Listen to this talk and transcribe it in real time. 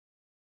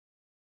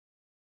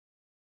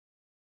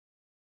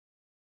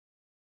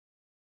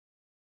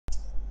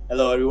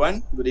Hello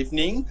everyone, good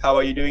evening. How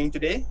are you doing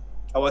today?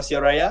 How was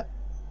your Raya?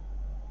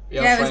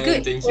 Yeah, it was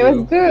good. Thank It was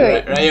you.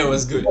 good. Raya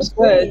was good. It was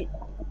good.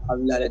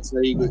 Alhamdulillah, that's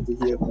very good to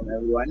hear from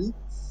everyone.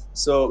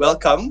 So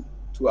welcome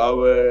to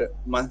our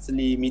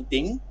monthly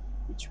meeting,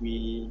 which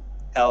we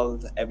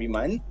held every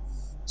month.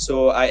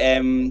 So I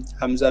am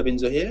HAMZA bin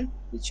ZOHER,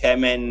 the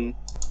chairman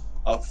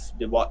of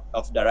the board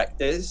of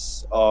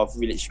directors of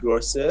Village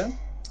Grocer,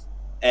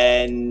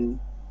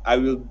 and I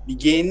will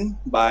begin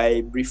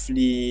by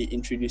briefly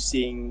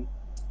introducing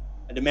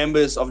the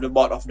members of the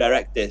board of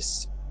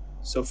directors.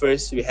 So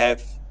first we have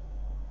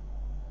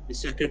the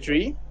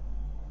secretary,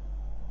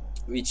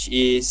 which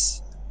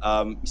is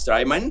Mr.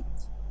 AIMAN.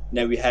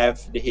 Then we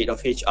have the head of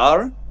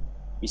HR,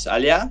 Ms.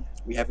 ALYA.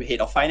 We have the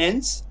head of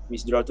finance,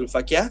 Ms. DURRATUL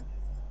FAQIHAH.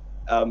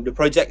 The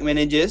project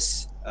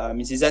managers,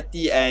 Ms.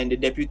 IZZATI, and the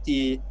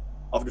deputy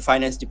of the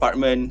finance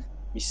department,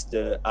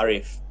 Mr.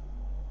 ARIF.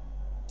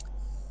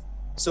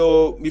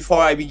 So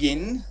before I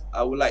begin,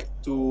 I would like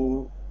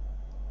to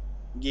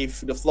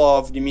give the floor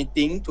of the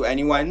meeting to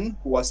anyone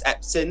who was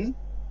absent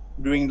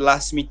during the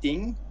last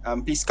meeting.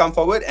 Please come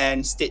forward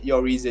and state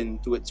your reason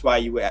towards why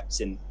you were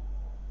absent.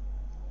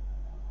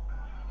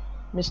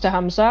 Mr.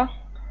 Hamza,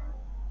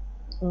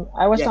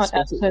 I was Yes,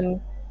 not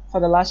absent for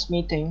the last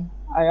meeting.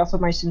 I offer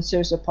my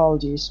sincerest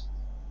apologies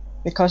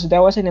because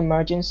there was an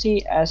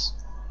emergency as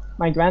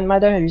my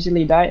grandmother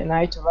recently died and I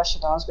had to rush to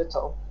the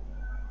hospital.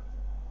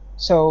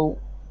 So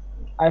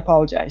I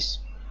apologize.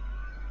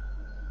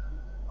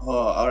 Oh,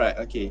 all right,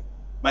 okay.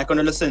 My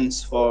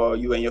condolences for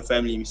you and your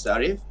family, Mr.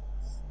 Arif.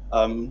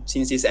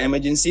 Since it's an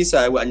emergency, so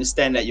I would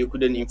understand that you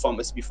couldn't inform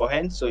us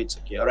beforehand, so it's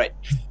okay. All right,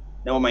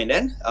 never mind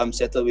then.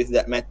 Settle with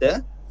that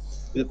matter.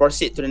 We'll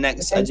proceed to the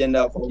next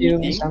agenda of our Thank you,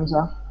 meeting. Ms.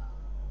 Hamza.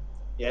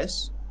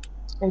 Yes.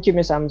 Thank you,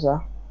 Ms.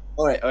 Hamza.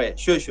 All right,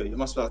 sure. You're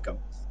most welcome.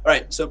 All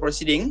right, so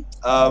proceeding.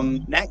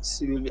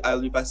 Next, I'll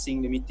be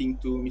passing the meeting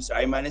to Mr.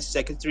 AIMAN as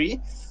secretary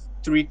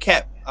to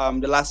recap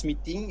the last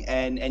meeting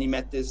and any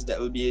matters that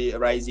will be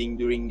arising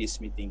during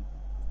this meeting.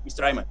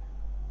 Mr. AIMAN.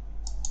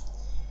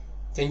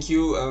 Thank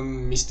you,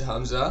 Mr.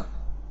 Hamza,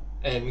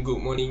 and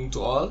good morning to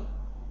all.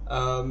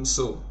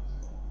 So,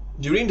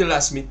 during the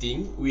last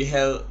meeting, we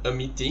held a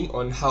meeting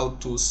on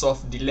how to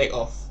solve the lack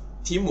of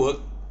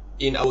teamwork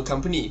in our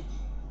company.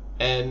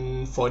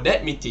 And for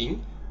that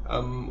meeting,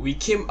 we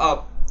came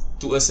up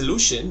to a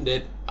solution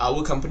that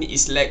our company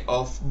is lack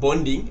of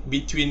bonding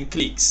between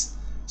colleagues.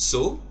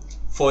 So,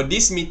 for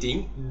this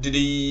meeting,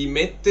 the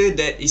matter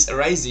that is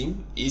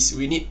arising is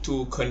we need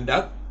to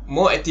conduct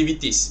more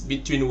activities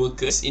between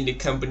workers in the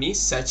company,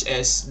 such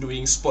as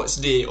doing sports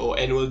day or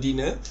annual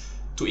dinner,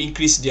 to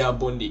increase their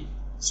bonding.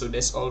 So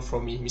that's all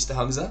from me, Mr.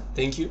 Hamza.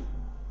 Thank you.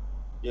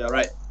 Yeah,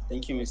 right.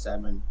 Thank you, Mr.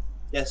 AIMAN.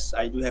 Yes,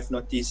 I do have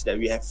noticed that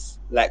we have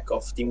lack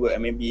of teamwork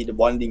and maybe the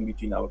bonding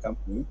between our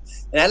company.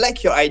 And I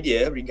like your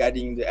idea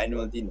regarding the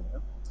annual dinner.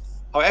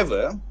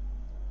 However,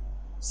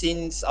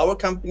 since our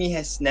company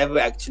has never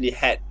actually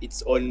had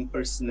its own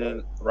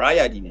personal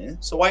Raya dinner,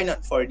 so why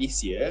not for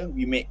this year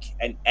we make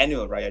an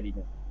annual Raya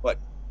dinner?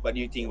 What do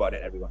you think about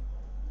that, everyone?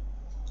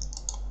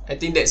 I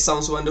think that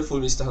sounds wonderful,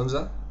 Mr.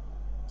 Hamza.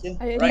 Okay,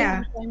 I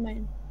right.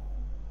 agree.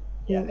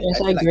 Yeah, Yes,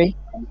 I feel agree.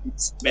 like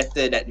it's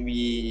better that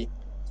we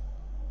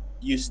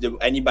use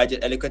any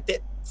budget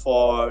allocated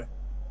for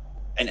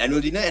an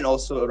annual dinner and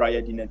also a Raya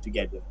dinner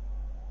together.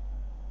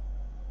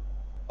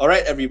 All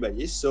right,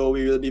 everybody. So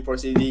we will be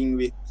proceeding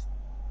with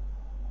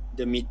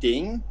the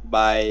meeting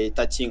by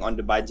touching on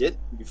the budget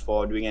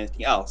before doing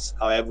anything else.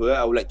 However,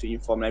 I would like to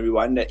inform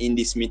everyone that in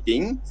this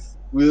meeting,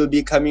 we will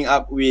be coming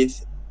up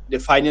with the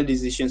final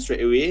decision straight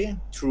away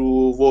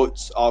through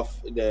votes of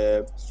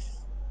the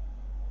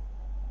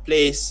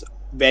place,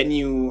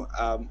 venue,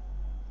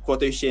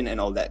 quotation,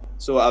 and all that.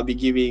 So I'll be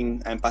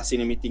passing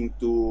the meeting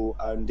to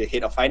the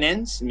head of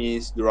finance,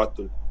 Ms.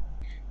 DURRATUL.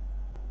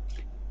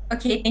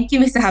 Okay, thank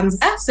you, Mr.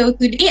 Hamza. So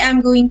today I'm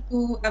going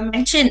to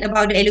mention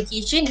about the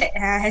allocation that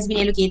has been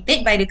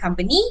allocated by the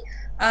company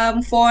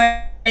for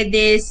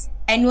this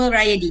annual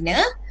Raya dinner.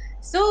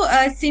 So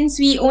since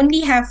we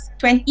only have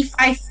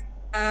 25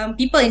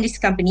 people in this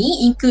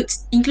company,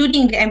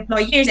 including the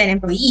employers and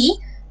employee,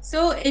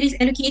 so it is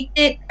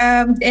allocated,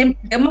 the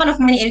amount of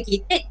money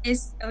allocated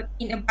is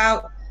in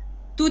about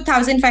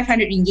 2,500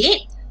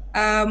 ringgit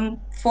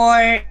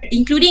for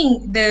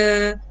including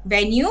the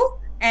venue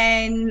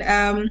and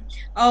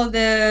all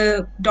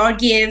the door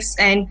gifts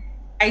and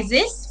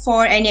prizes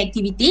for any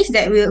activities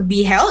that will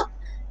be held.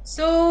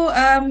 So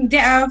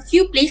there are a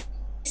few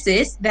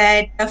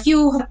a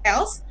few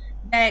hotels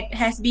that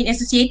has been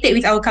associated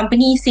with our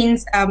company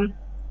since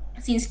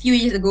few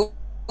years ago,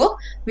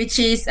 which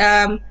is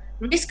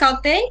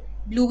Ritz-Carlton,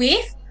 Blue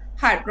Wave,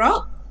 Hard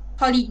Rock,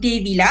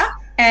 Holiday Villa,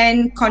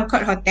 and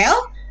Concord Hotel.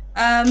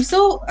 I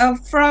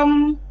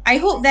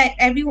hope that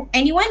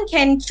anyone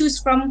can choose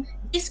from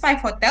these 5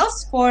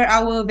 hotels for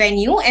our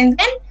venue, and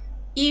then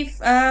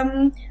if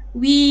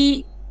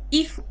we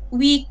if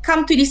we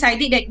come to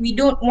decide that we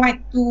don't want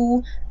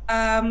to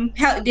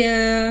held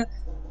the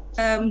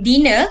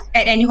dinner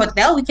at any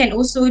hotel, we can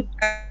also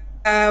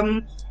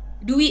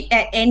do it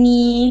at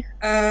any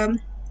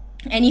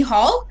any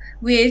hall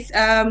with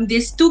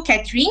these two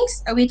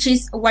caterings, which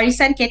is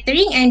Warisan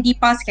Catering and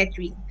Deepa's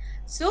Catering.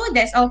 So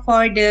that's all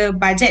for the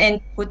budget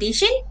and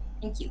quotation.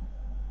 Thank you.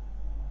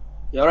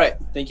 Yeah, all right.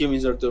 Thank you,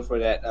 Ms. Orto, for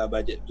that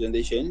budget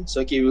presentation. So,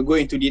 okay, we'll go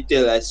into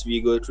detail as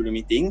we go through the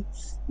meeting.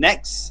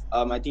 Next,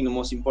 I think the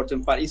most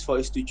important part is for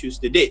us to choose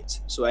the date.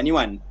 So,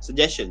 anyone,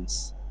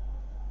 suggestions?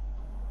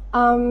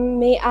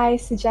 May I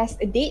suggest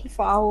a date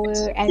for our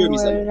Sure, Ms. annual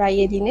Ali.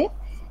 Raya dinner?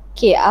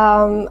 Okay,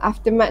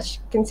 after much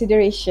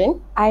consideration,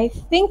 I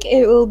think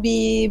it will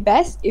be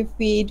best if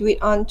we do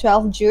it on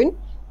 12 June,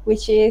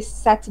 which is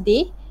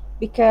Saturday,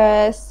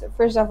 because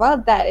first of all,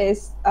 that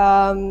is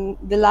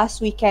the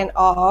last weekend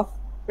of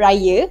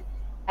Raya,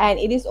 and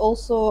it is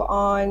also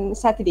on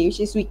Saturday, which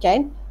is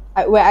weekend,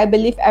 where I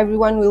believe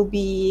everyone will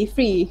be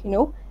free, you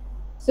know.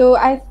 So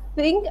I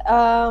think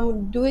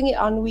doing it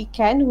on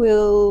weekend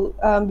will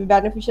be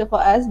beneficial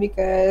for us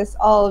because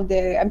all of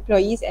the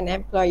employees and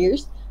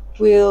employers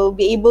will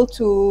be able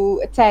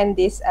to attend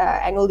this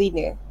annual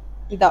dinner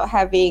without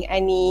having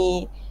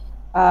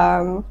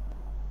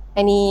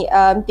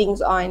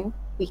things on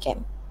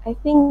weekend. I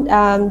think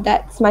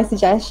that's my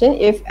suggestion.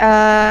 If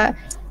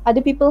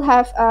other people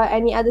have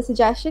any other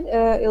suggestion,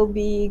 it'll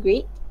be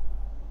great.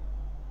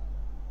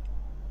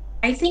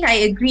 I think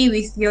I agree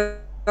with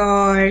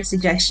your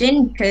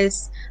suggestion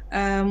because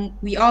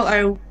we all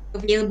are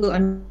available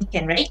on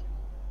weekend, right?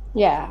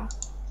 Yeah.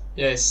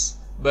 Yes,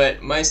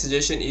 but my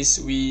suggestion is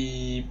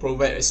we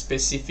provide a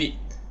specific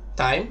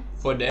time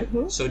for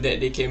them so that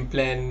they can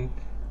plan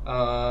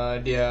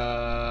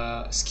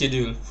their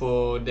schedule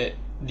for that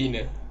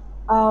dinner.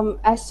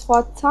 As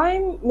for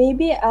time,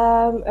 maybe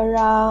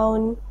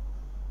around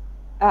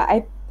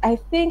I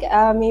think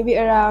maybe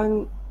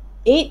around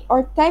 8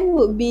 or 10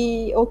 would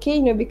be okay,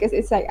 you know, because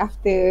it's like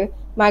after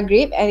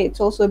Maghrib and it's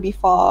also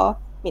before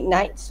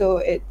midnight, so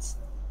it's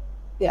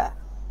that's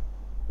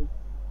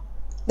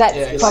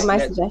Yeah, for it's- my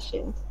That's-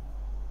 suggestion.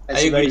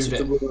 That's I a agree very with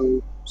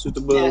that.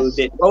 suitable Yes.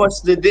 date. What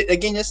was the date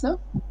again just now?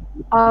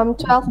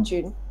 12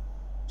 June.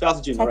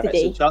 12th June, all right. So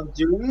Saturday. 12th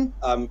June,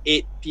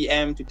 8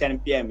 p.m. to 10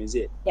 p.m. is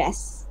it?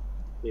 Yes.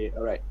 Okay,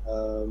 all right.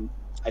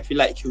 I feel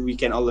like we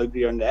can all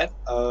agree on that.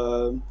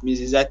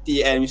 Ms.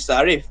 Izzati and Mr.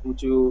 Arif,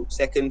 would you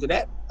second to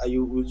that?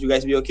 Would you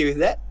guys be okay with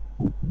that?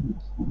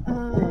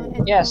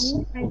 And Yes. for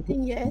me, I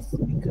think yes,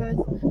 because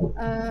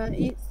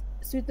it's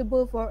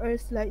suitable for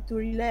us like to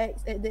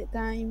relax at that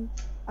time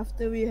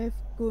after we have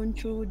gone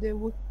through the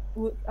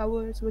working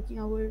hours.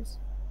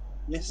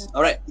 Yes.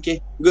 All right.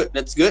 Okay. Good.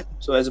 That's good.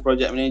 So as a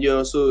project manager,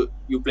 also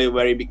you play a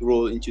very big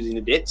role in choosing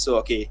the date. So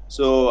okay.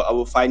 So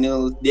our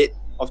final date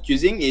of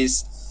choosing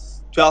is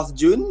 12th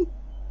June.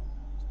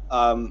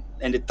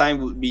 And the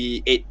time would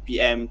be 8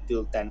 p.m.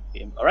 till 10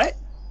 p.m. All right.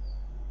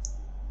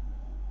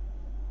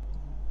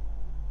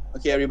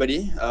 Okay,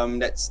 everybody.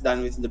 That's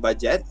done with the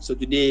budget. So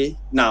today,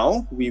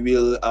 now we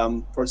will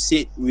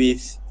proceed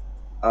with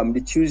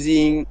the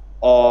choosing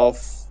of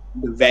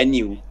the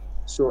venue.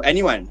 So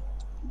anyone,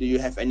 do you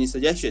have any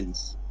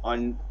suggestions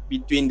on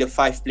between the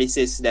 5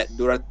 places that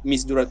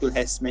Miss Duratul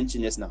has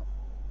mentioned just now?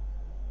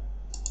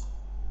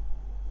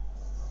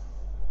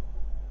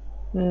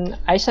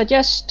 I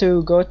suggest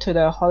to go to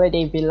the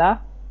holiday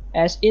villa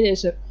as it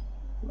is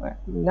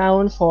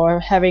known for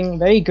having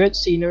very good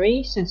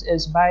scenery since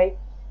it's by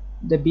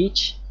the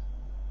beach.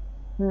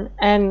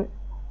 And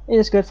it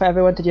is good for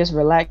everyone to just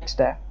relax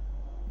there.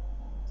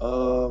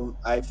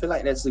 I feel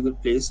like that's a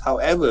good place.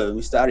 However,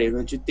 Mr. Arif,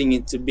 don't you think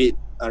it's a bit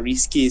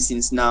risky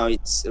since now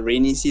it's a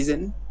rainy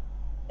season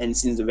and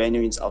since the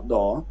venue is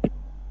outdoor?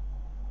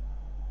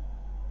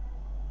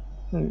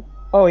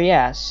 Oh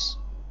yes.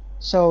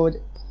 So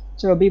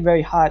it'll be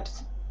very hard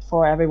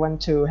for everyone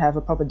to have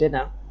a proper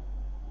dinner.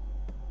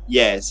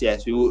 Yes,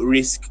 we would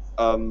risk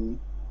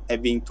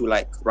having to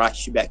like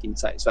rush back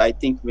inside. So I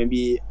think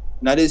maybe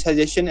another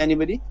suggestion,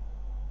 anybody?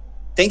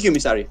 Thank you,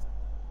 Miss Arif.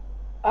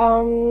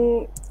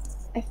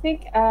 I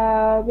think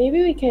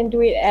maybe we can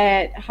do it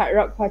at Hard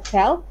Rock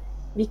Hotel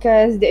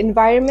because the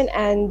environment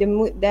and the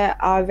mood there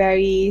are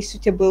very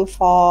suitable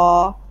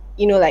for,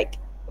 you know, like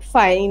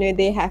fun. You know,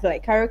 they have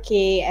like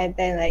karaoke and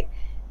then like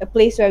a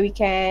place where we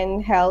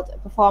can hold a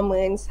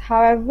performance.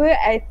 However,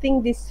 I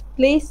think this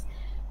place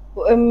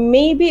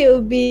maybe it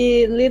will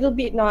be a little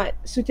bit not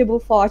suitable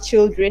for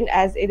children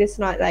as it is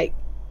not like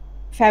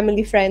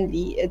family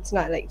friendly. It's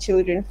not like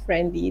children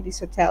friendly, this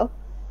hotel.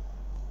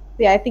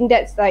 Yeah, I think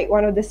that's like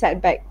one of the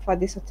setback for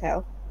this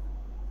hotel.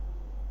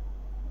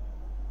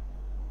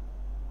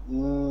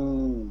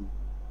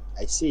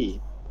 I see.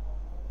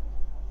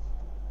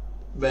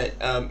 But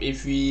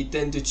if we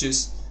tend to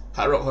choose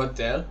Hard Rock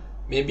Hotel,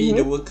 maybe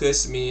the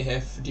workers may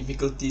have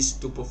difficulties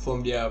to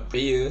perform their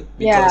prayer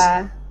because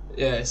Yeah.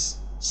 yes,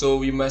 so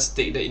we must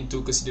take that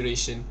into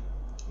consideration.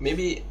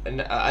 Maybe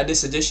other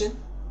suggestion?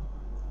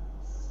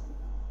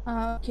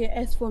 Okay,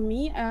 as for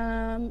me,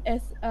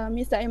 as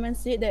Mr. Aiman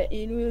said that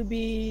it will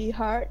be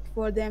hard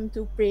for them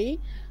to pray.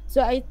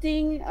 So I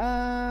think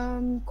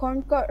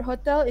Concord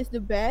Hotel is the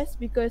best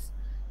because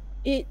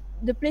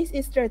the place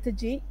is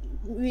strategic,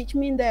 which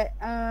means that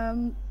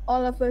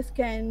all of us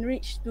can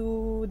reach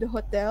to the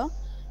hotel.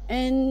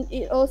 And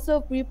it also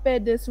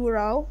prepared the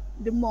surau,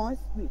 the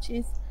mosque, which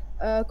is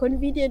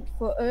convenient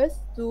for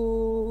us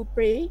to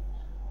pray.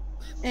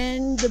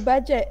 And the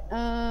budget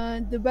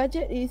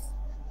is,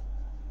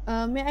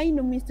 may I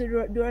know,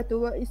 Mr. Durratu,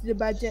 what is the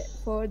budget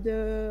for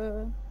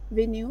the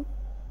venue?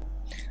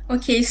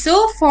 Okay,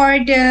 so for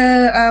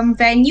the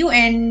venue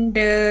and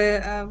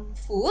the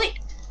food,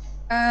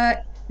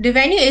 the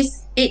venue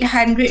is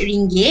 800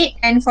 ringgit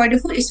and for the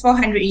food is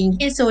 400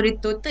 ringgit. So the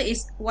total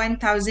is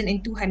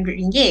 1,200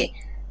 ringgit.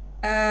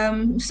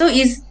 So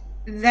is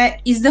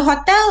the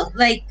hotel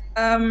like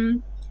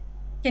can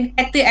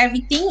cater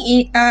everything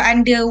in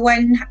under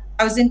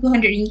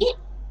 1,200 ringgit?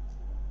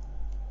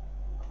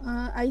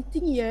 I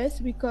think yes,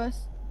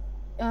 because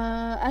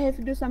I have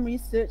to do some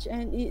research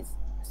and it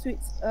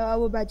suits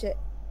our budget.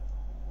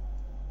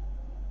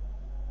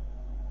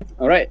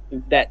 All right,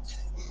 if that,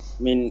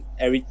 I mean,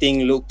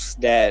 everything looks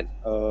that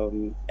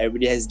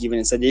everybody has given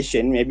a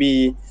suggestion.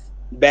 Maybe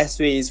best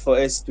way is for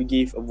us to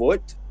give a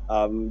vote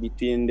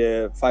between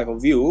the 5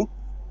 of you,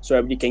 so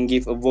everybody can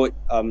give a vote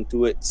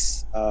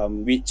towards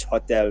which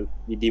hotel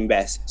we deem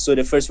best. So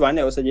the first one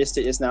that was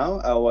suggested just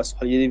now was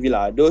Holiday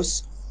Villa.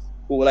 Those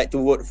who would like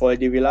to vote for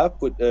Holiday Villa,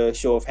 put a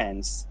show of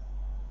hands.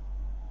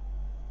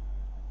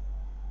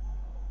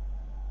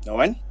 No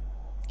one?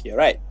 Okay,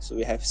 right. So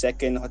we have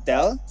second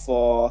hotel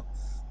for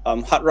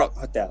Hard Rock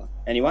Hotel.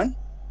 Anyone?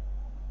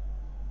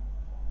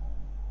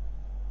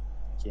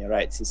 Okay,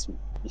 right. Since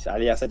Miss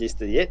ALYA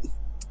suggested it.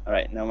 All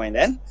right, never mind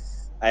then.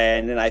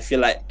 And then I feel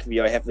like we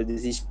all have a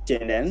decision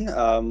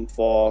then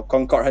for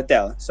Concord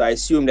Hotel. So I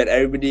assume that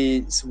everybody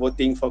is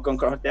voting for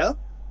Concord Hotel.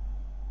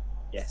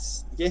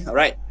 Yes. Okay. All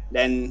right.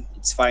 Then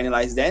it's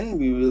finalized. Then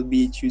we will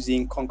be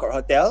choosing Concord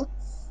Hotel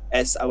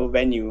as our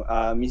venue.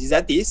 Ms.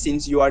 Izzati,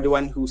 since you are the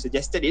one who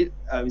suggested it,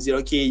 is it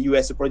okay? You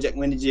as a project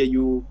manager,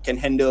 you can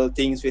handle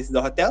things with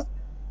the hotel.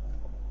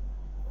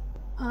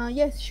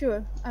 Yes,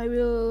 sure. I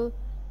will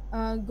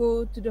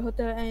go to the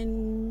hotel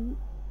and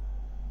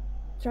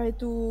try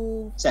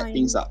to set find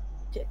things up.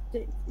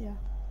 Yeah.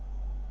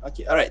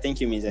 Okay. All right.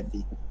 Thank you, Ms.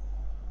 Izzati.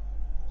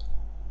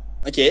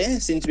 Okay.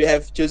 Since we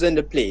have chosen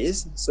the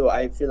place, so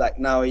I feel like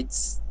now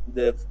it's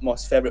the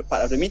most favorite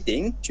part of the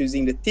meeting,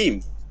 choosing the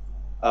theme.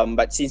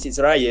 But since it's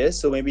Raya,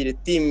 so maybe the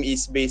theme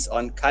is based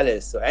on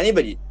colors. So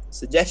anybody,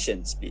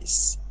 suggestions,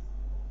 please.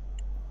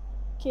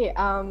 Okay,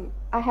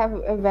 I have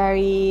a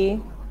very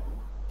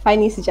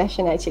funny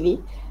suggestion actually.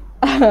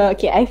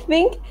 Okay, I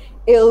think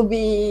it'll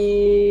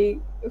be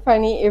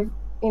funny if,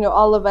 you know,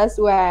 all of us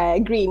wear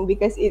green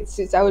because it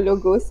suits our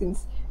logo,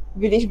 since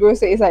Village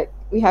Grocer is like,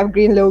 we have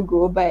green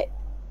logo, but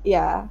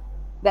yeah,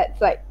 that's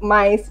like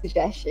my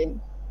suggestion.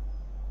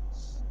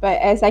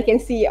 But as I can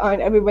see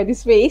on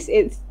everybody's face,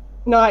 it's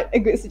not a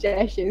good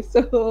suggestion.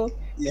 So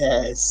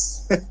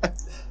yes,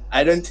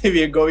 I don't think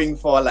we're going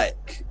for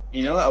like,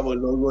 you know, our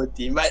logo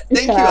theme. But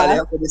thank you,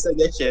 ALYA, for the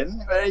suggestion.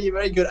 Very,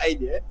 very good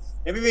idea.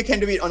 Maybe we can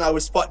do it on our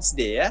sports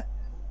day. Yeah.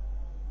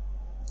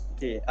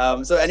 Okay.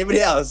 So anybody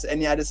else?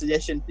 Any other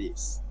suggestion,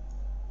 please?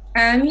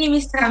 Me,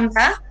 Mr.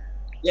 Hamza.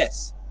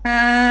 Yes.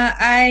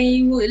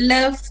 I would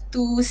love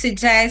to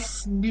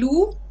suggest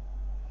blue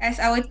as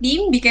our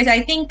theme because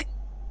I think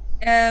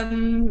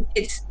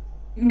it's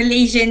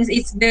Malaysians,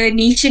 it's the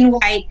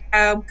nationwide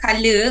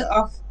color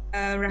of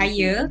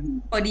Raya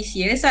for this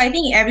year. So I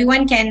think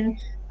everyone can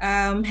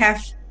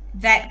have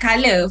that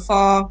color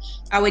for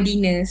our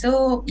dinner.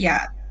 So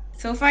yeah,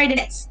 so far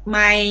that's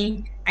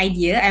my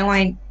idea. I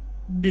want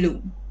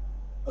blue.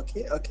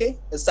 Okay, okay.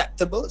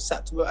 Acceptable,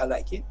 acceptable. I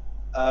like it.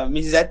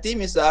 Ms. Izzati,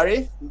 Mr.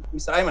 Arif,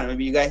 Mr. AIMAN,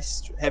 maybe you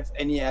guys have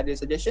any other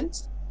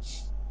suggestions?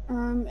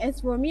 As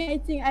for me, I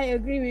think I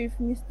agree with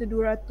Mr.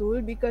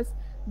 Durratul because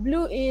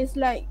blue is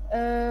like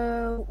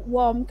a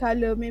warm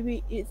color.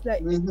 Maybe it's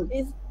like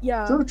it's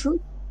True,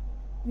 true.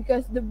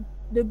 Because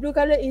the blue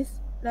color is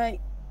like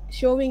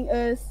showing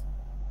us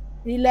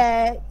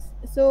relax,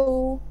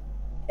 so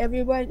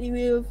everyone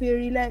will feel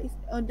relaxed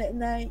on that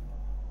night.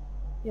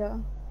 Yeah,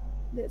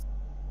 that's.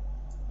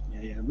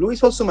 Yeah. Blue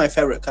is also my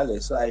favorite color,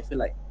 so I feel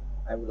like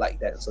I would like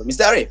that. So,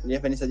 Mr. Arif, do you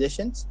have any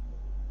suggestions?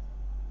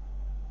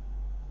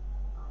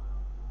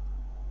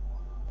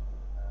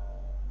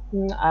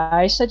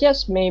 I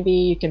suggest maybe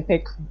you can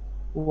pick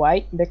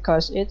white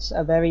because it's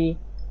a very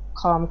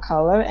calm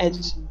color.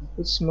 It's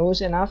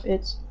smooth enough.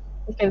 It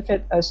can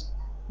fit us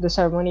the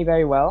ceremony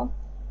very well.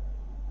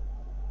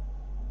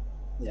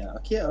 Yeah.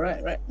 Okay. All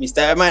right. Right. Mr.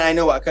 AIMAN, I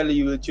know what color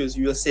you will choose.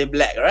 You will say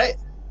black, right?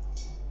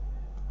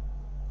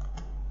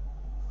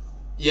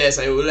 Yes,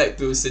 I would like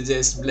to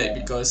suggest black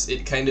because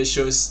it kind of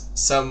shows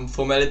some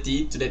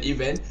formality to that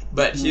event.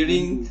 But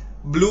hearing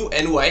blue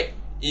and white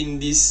in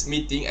this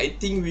meeting, I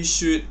think we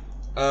should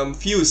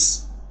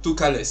fuse two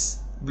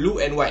colors, blue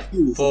and white,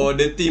 for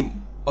the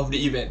theme of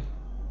the event.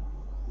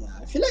 Yeah,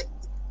 I feel like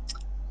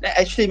that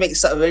actually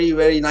makes a very,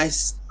 very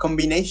nice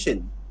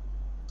combination,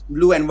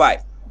 blue and white.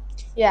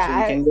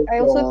 Yeah, So I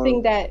also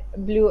think that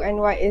blue and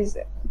white is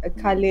a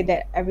color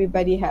that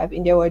everybody have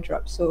in their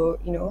wardrobe. So,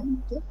 you know.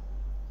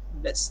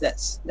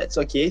 That's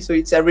okay. So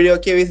it's everybody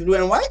okay with blue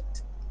and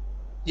white?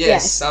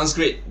 Yes, Yes. sounds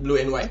great. Blue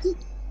and white.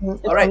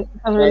 All right. It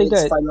sounds really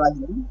Let's good. finalize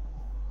then.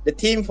 The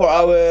theme for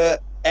our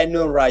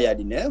annual Raya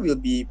dinner will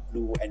be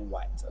blue and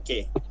white.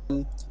 Okay.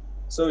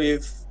 So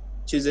we've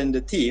chosen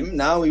the theme.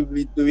 Now we will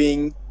be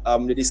doing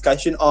the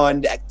discussion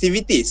on the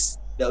activities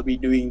that we'll be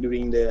doing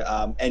during the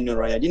annual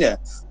Raya dinner.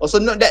 Also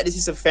note that this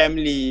is a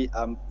family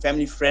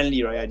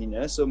friendly Raya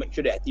dinner. So make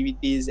sure the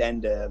activities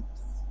and the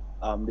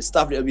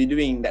stuff that we'll be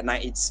doing that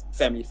night it's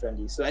family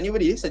friendly. So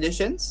anybody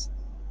suggestions?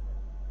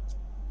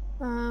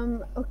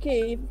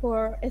 Okay,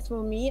 as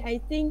for me, I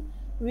think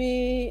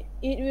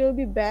it will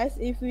be best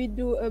if we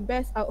do a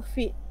best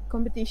outfit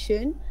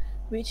competition,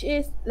 which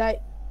is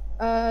like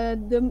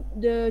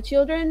the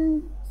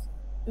children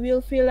will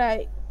feel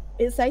like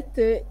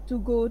excited to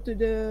go to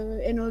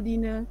the annual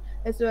dinner,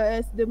 as well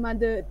as the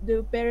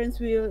parents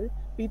will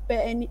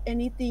prepare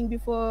anything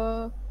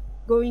before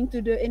going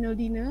to the annual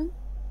dinner.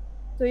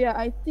 So yeah,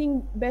 I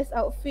think best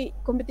outfit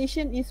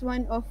competition is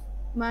one of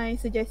my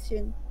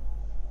suggestion.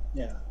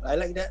 Yeah, I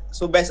like that.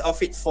 So best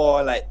outfit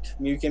for like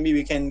we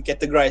can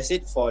categorize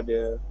it for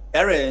the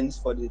parents,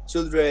 for the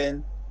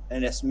children,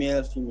 and as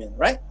male, female,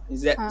 right?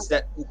 Is that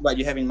what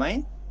you have in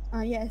mind?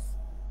 Yes.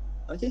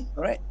 Okay,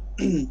 all right.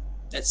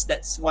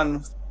 That's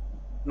one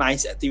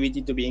nice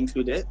activity to be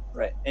included.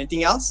 Right.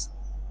 Anything else?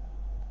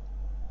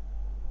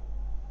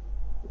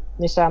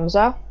 Mr.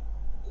 Hamza, I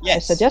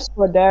Yes. suggest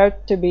for there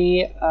to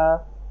be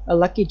a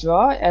lucky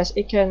draw, as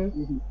it can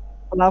Mhm.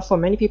 allow for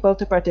many people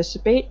to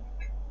participate,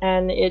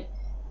 and it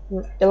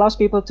allows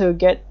people to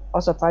get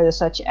also prizes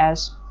such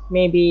as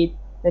maybe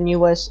the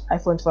newest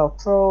iPhone 12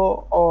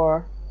 Pro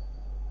or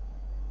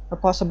a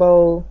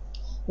possible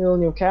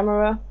new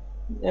camera.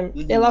 And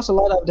it Mhm. allows a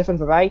lot of different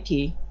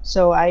variety.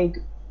 So I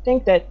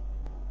think that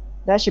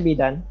should be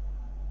done.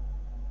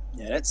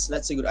 Yeah,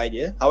 that's a good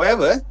idea.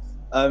 However,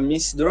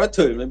 Miss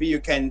Duratul, maybe you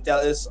can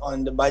tell us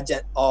on the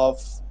budget of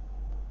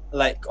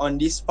like on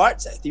these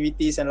parts,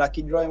 activities and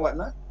lucky draw and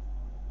whatnot.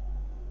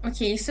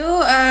 Okay,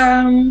 so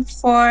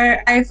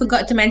I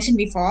forgot to mention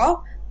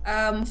before,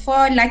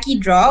 for lucky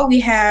draw, we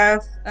have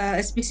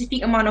a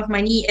specific amount of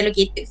money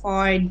allocated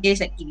for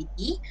this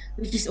activity,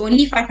 which is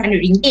only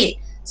 500 ringgit.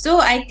 So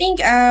I think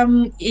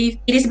if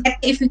it is better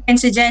if we can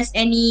suggest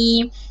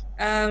any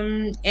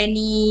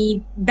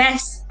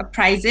best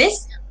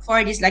prizes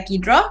for this lucky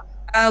draw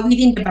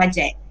within the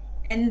budget.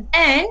 And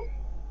then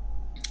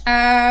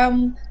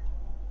um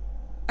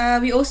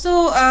we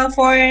also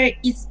for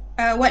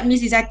what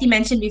Miss Izzati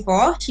mentioned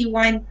before, she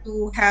want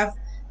to have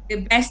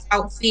the best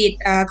outfit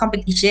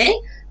competition.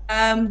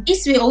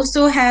 This will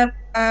also have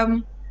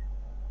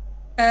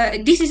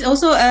this is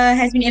also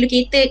has been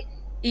allocated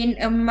in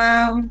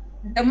amount.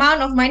 The amount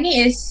of money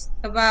is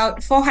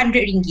about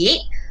 400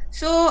 ringgit.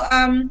 So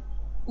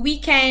we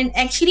can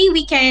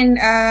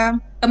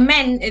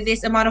amend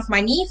this amount of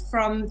money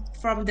from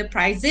the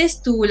prizes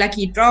to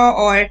lucky draw,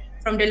 or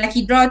from the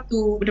lucky draw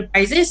to the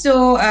prizes.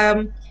 So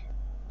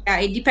yeah,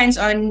 it depends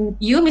on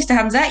you, Mr.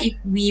 Hamza, if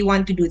we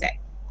want to do that.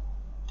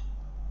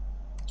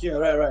 Okay,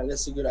 right.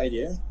 That's a good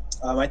idea.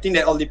 I think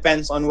that all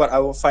depends on what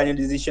our final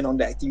decision on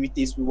the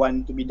activities we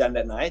want to be done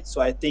that night. So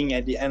I think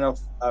at the end of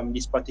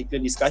this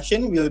particular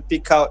discussion, we'll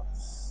pick out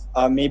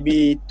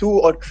maybe 2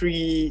 or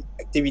 3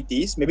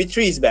 activities. Maybe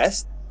 3 is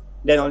best.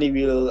 Then only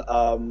we'll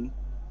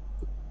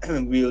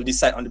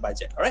decide on the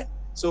budget. All right.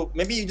 So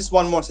maybe just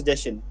one more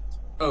suggestion.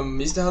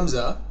 Mr.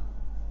 Hamza,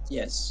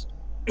 Yes.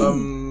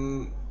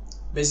 um,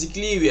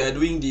 basically we are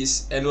doing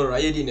this annual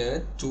Raya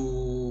dinner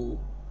to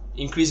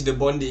increase the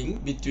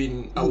bonding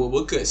between our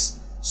workers.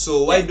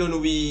 So why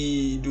don't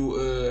we do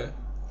a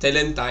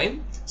talent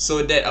time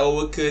so that our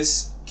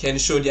workers can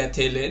show their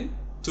talent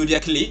to their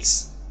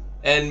colleagues,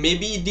 and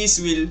maybe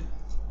this will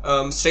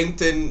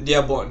strengthen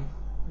their bond.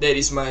 That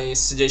is my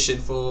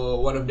suggestion for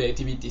one of the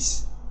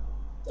activities.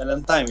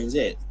 Talent time, is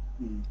it?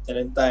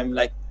 Talent time,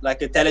 like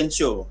a talent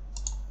show.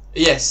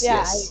 Yes,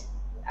 Yeah, yes.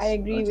 I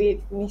agree Okay. with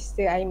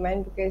Mr.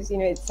 Aiman, because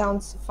it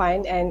sounds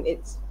fun and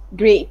it's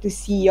great to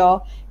see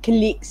your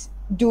colleagues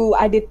do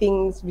other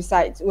things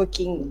besides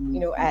working,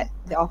 at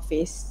the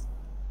office.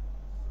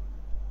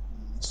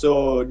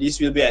 So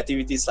these will be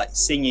activities like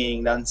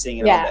singing, dancing,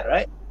 and all Yeah. that,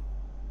 right?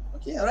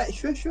 Okay, all right,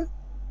 sure.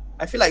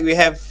 I feel like we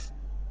have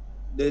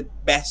the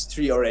best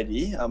 3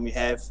 already. We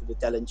have the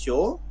talent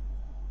show,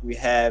 we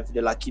have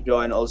the lucky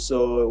draw, and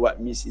also what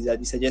Miss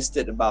Izzati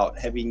suggested about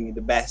having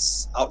the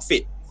best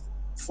outfit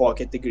for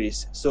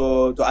categories.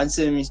 So to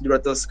answer Miss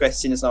Duratul's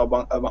questions now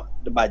about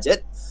the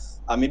budget,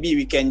 maybe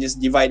we can just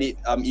divide it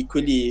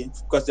equally,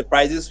 because the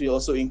prizes will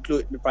also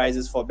include the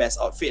prizes for best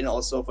outfit and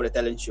also for the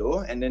talent show,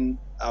 and then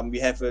we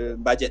have a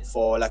budget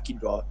for lucky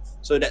draw.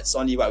 So that's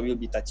only what we'll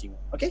be touching.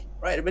 Okay,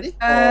 right, everybody?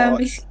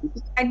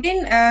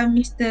 Again,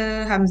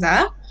 Mr.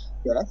 Hamza,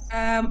 Yes.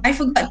 I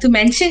forgot to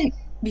mention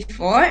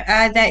before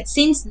that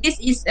since this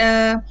is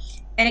an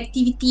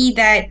activity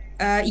that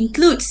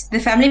includes the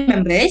family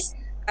members,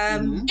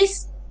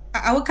 this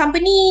our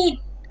company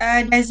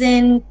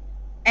doesn't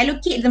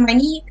allocate the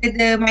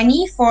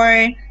money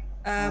for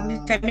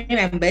family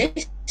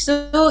members.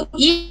 So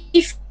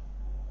if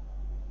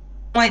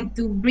want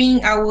to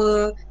bring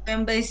our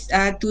members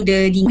to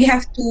the dinner, we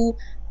have to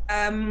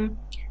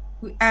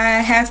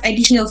have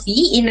additional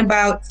fee in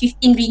about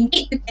 15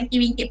 ringgit to 20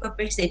 ringgit per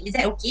person. Is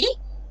that okay?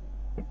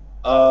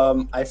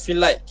 I feel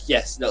like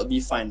yes, that'll be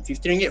fine.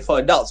 15 ringgit for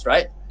adults,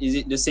 right? Is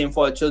it the same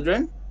for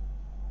children?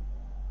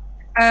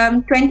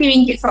 20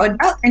 ringgit for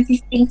adults and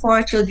 15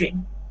 for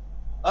children.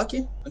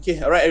 Okay,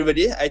 all right,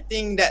 everybody. I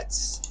think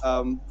that's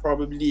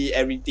probably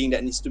everything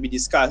that needs to be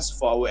discussed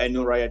for our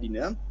annual Raya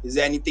dinner. Is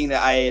there anything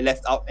that I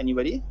left out?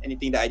 Anybody?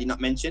 Anything that I did not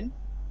mention?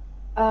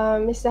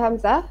 Mr.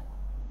 Hamza,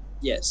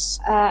 Yes.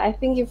 I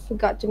think you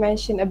forgot to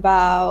mention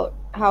about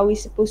how we're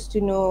supposed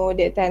to know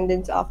the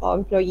attendance of our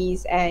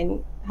employees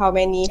and how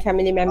many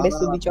family members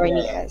will be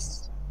joining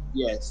us.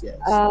 Yes.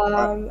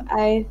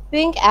 I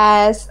think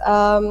as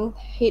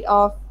head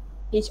of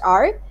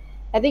HR,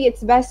 I think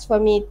it's best for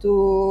me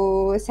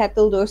to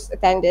settle those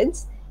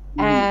attendance.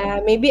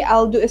 Maybe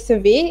I'll do a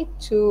survey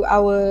to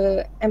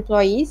our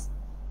employees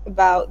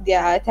about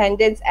their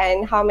attendance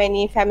and how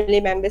many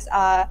family members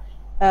are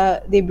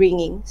they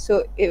bringing.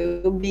 So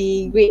it will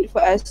be great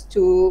for us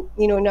to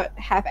not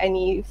have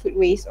any food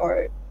waste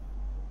or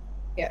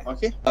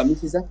Okay,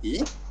 Mrs.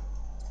 Zaki,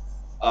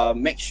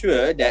 make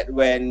sure that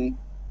when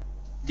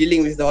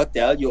dealing with the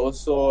hotel, you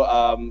also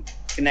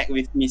connect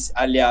with Miss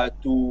ALYA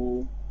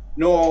to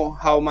know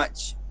how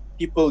much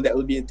people that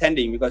will be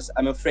attending, because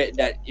I'm afraid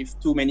that if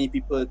too many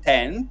people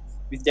attend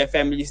with their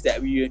families, that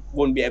we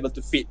won't be able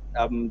to fit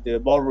the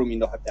ballroom in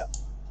the hotel.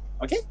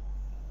 Okay?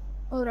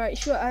 All right,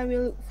 sure. I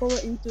will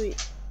forward into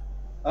it.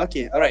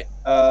 Okay, all right.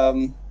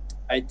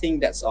 I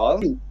think that's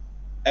all.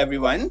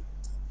 Everyone,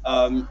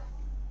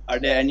 are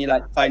there any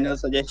final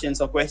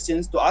suggestions or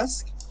questions to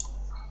ask?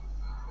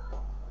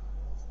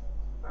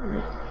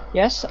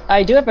 Yes,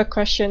 I do have a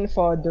question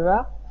for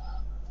Dura.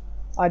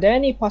 Are there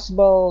any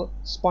possible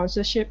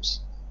sponsorships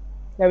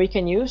that we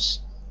can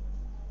use?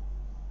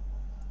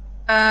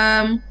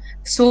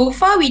 So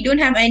far we don't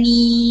have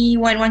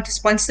anyone want to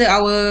sponsor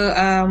our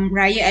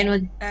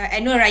annual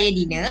Raya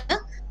dinner.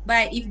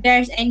 But if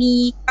there's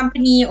any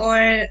company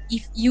or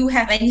if you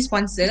have any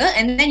sponsor,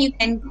 and then you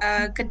can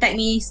contact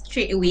me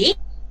straight away,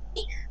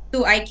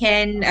 so I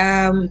can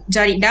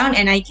jot it down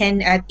and I can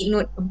take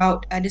note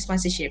about the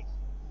sponsorship.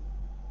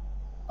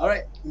 All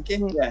right. Okay.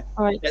 Yeah.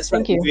 All right. That's right.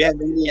 Thank you. If we have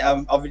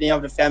any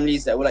of the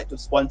families that would like to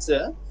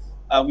sponsor,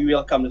 we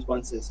welcome the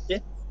sponsors.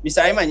 Okay.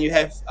 Mr. Aiman, you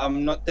have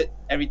noted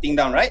everything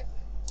down, right?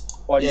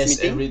 For this Yes,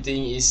 meeting?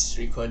 everything is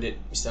recorded,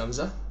 Mr.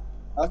 Hamza.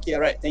 Okay. All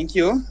right. Thank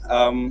you.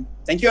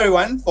 Thank you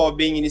everyone for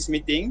being in this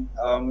meeting.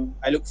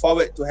 I look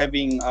forward to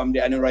having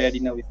the annual Raya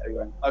dinner with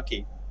everyone.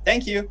 Okay.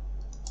 Thank you.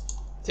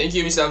 Thank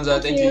you, Mr.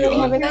 Hamza. Thank you, you. you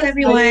all. Have a nice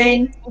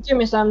Everyone. Thank you,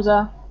 Ms.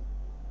 Hamza.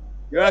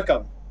 You're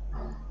welcome.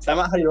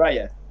 Selamat Hari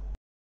Raya.